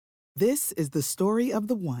This is the story of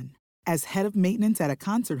the one. As head of maintenance at a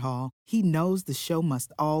concert hall, he knows the show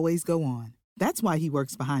must always go on. That's why he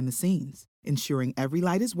works behind the scenes, ensuring every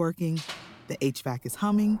light is working, the HVAC is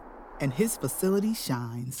humming, and his facility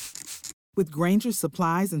shines. With Grainger's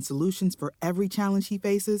supplies and solutions for every challenge he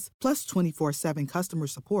faces, plus 24/7 customer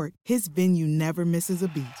support, his venue never misses a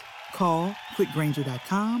beat. Call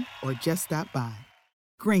quickgrainger.com or just stop by.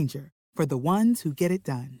 Grainger, for the ones who get it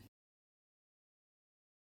done.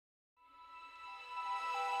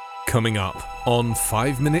 Coming up on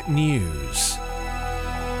 5 Minute News.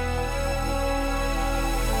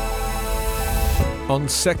 On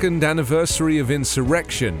second anniversary of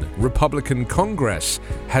insurrection, Republican Congress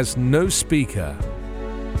has no speaker.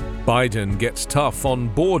 Biden gets tough on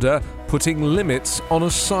border, putting limits on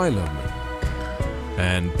asylum.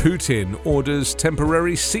 And Putin orders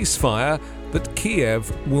temporary ceasefire that Kiev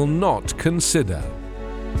will not consider.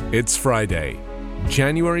 It's Friday,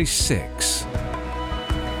 January 6.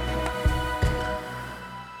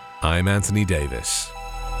 I'm Anthony Davis.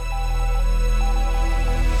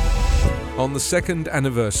 On the second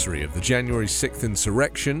anniversary of the January 6th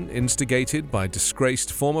insurrection, instigated by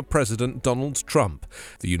disgraced former President Donald Trump,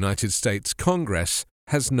 the United States Congress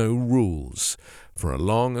has no rules. For a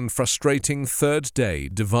long and frustrating third day,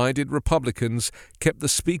 divided Republicans kept the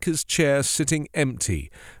Speaker's chair sitting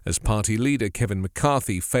empty as party leader Kevin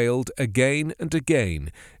McCarthy failed again and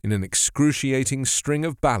again in an excruciating string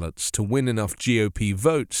of ballots to win enough GOP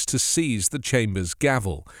votes to seize the chamber's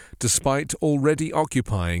gavel, despite already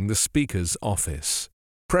occupying the Speaker's office.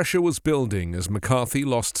 Pressure was building as McCarthy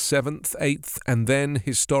lost 7th, 8th, and then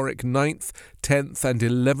historic 9th, 10th, and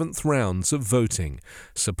 11th rounds of voting,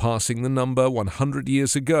 surpassing the number 100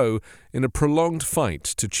 years ago in a prolonged fight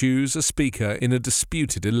to choose a speaker in a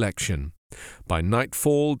disputed election. By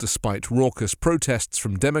nightfall, despite raucous protests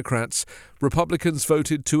from Democrats, Republicans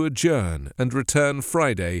voted to adjourn and return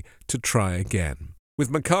Friday to try again. With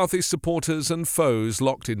McCarthy's supporters and foes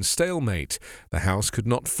locked in stalemate, the House could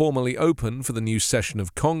not formally open for the new session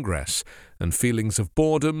of Congress, and feelings of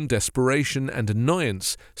boredom, desperation, and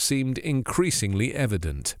annoyance seemed increasingly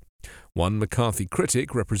evident. One McCarthy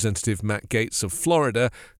critic, Representative Matt Gaetz of Florida,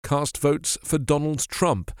 cast votes for Donald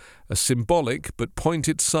Trump, a symbolic but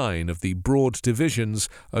pointed sign of the broad divisions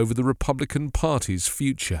over the Republican Party's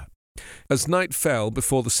future. As night fell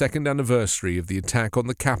before the second anniversary of the attack on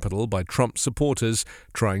the Capitol by Trump supporters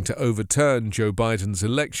trying to overturn Joe Biden's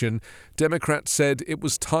election, Democrats said it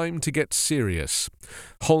was time to get serious.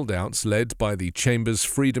 Holdouts led by the chamber's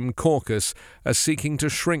Freedom Caucus are seeking to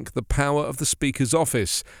shrink the power of the Speaker's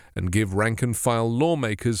office and give rank-and-file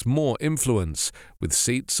lawmakers more influence, with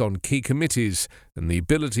seats on key committees and the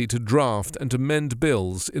ability to draft and amend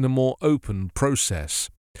bills in a more open process.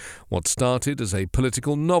 What started as a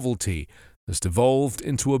political novelty has devolved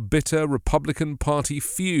into a bitter Republican Party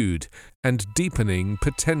feud and deepening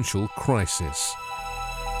potential crisis.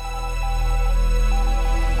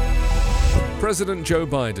 President Joe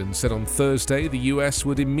Biden said on Thursday the U.S.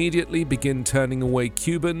 would immediately begin turning away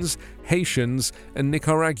Cubans, Haitians, and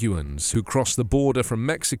Nicaraguans who cross the border from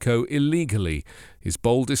Mexico illegally, his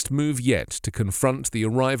boldest move yet to confront the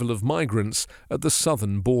arrival of migrants at the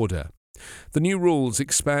southern border. The new rules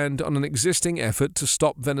expand on an existing effort to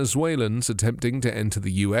stop Venezuelans attempting to enter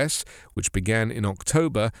the U.S., which began in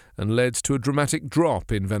October and led to a dramatic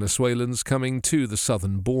drop in Venezuelans coming to the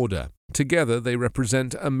southern border. Together, they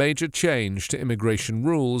represent a major change to immigration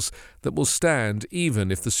rules that will stand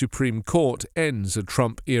even if the Supreme Court ends a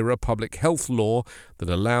Trump-era public health law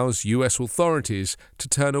that allows U.S. authorities to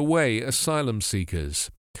turn away asylum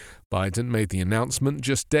seekers. Biden made the announcement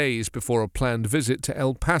just days before a planned visit to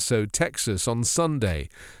El Paso, Texas on Sunday.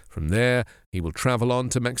 From there, he will travel on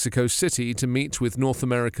to Mexico City to meet with North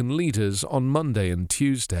American leaders on Monday and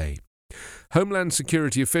Tuesday. Homeland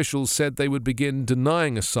Security officials said they would begin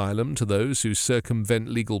denying asylum to those who circumvent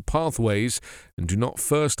legal pathways and do not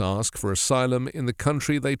first ask for asylum in the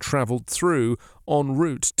country they traveled through en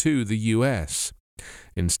route to the U.S.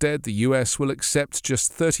 Instead, the U.S. will accept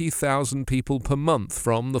just 30,000 people per month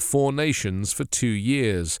from the four nations for 2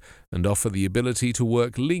 years and offer the ability to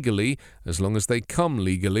work legally as long as they come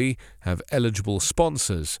legally, have eligible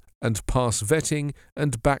sponsors, and pass vetting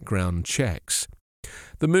and background checks.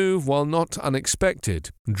 The move, while not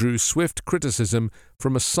unexpected, drew swift criticism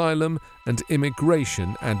from asylum and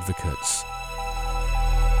immigration advocates.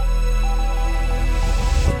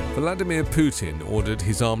 Vladimir Putin ordered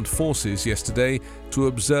his armed forces yesterday to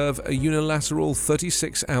observe a unilateral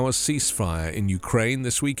 36-hour ceasefire in Ukraine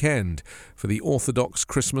this weekend for the Orthodox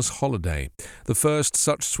Christmas holiday, the first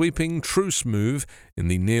such sweeping truce move in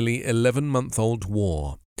the nearly 11-month-old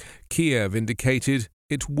war. Kiev indicated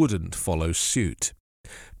it wouldn't follow suit.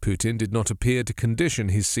 Putin did not appear to condition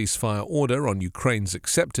his ceasefire order on Ukraine's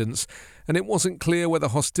acceptance, and it wasn't clear whether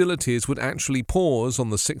hostilities would actually pause on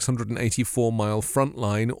the 684-mile front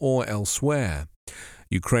line or elsewhere.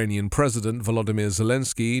 Ukrainian President Volodymyr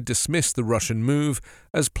Zelensky dismissed the Russian move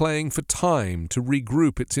as playing for time to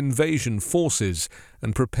regroup its invasion forces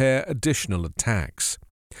and prepare additional attacks.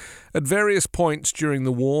 At various points during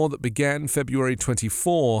the war that began February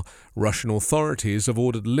 24, Russian authorities have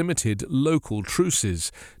ordered limited local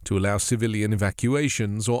truces to allow civilian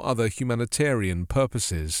evacuations or other humanitarian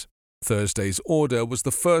purposes. Thursday's order was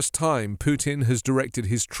the first time Putin has directed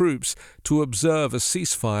his troops to observe a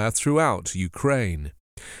ceasefire throughout Ukraine.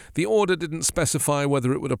 The order didn't specify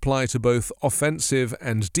whether it would apply to both offensive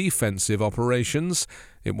and defensive operations.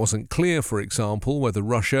 It wasn't clear, for example, whether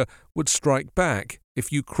Russia would strike back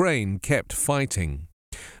if Ukraine kept fighting.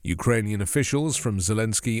 Ukrainian officials from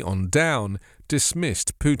Zelensky on down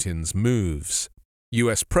dismissed Putin's moves.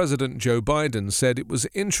 US President Joe Biden said it was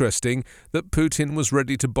interesting that Putin was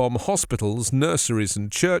ready to bomb hospitals, nurseries and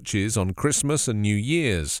churches on Christmas and New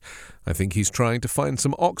Year's. I think he's trying to find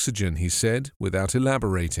some oxygen, he said, without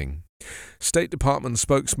elaborating. State Department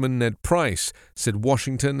spokesman Ned Price said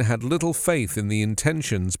Washington had little faith in the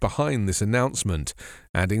intentions behind this announcement,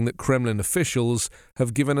 adding that Kremlin officials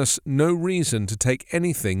have given us no reason to take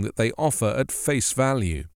anything that they offer at face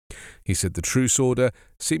value. He said the truce order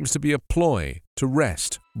seems to be a ploy to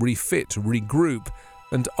rest, refit, regroup,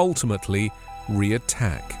 and ultimately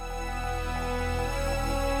re-attack.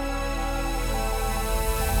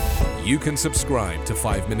 You can subscribe to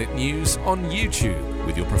 5 Minute News on YouTube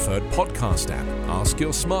with your preferred podcast app. Ask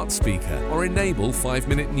your smart speaker or enable 5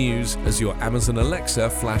 Minute News as your Amazon Alexa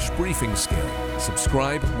flash briefing skill.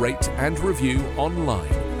 Subscribe, rate and review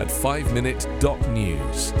online at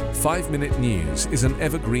 5minute.news. 5 Minute News is an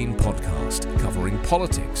evergreen podcast covering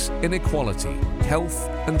politics, inequality, health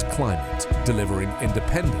and climate, delivering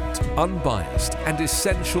independent, unbiased and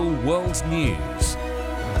essential world news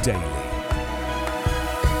daily.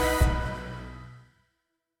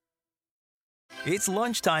 It's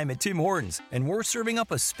lunchtime at Tim Hortons, and we're serving up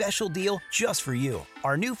a special deal just for you.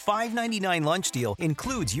 Our new $5.99 lunch deal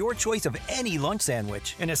includes your choice of any lunch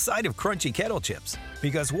sandwich and a side of crunchy kettle chips.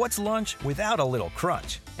 Because what's lunch without a little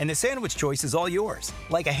crunch? And the sandwich choice is all yours,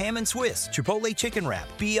 like a ham and Swiss, Chipotle chicken wrap,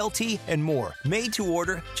 BLT, and more, made to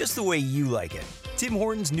order just the way you like it. Tim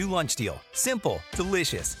Hortons' new lunch deal. Simple,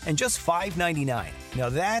 delicious, and just $5.99. Now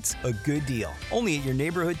that's a good deal. Only at your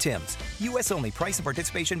neighborhood Tim's. U.S. only. Price and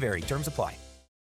participation vary. Terms apply.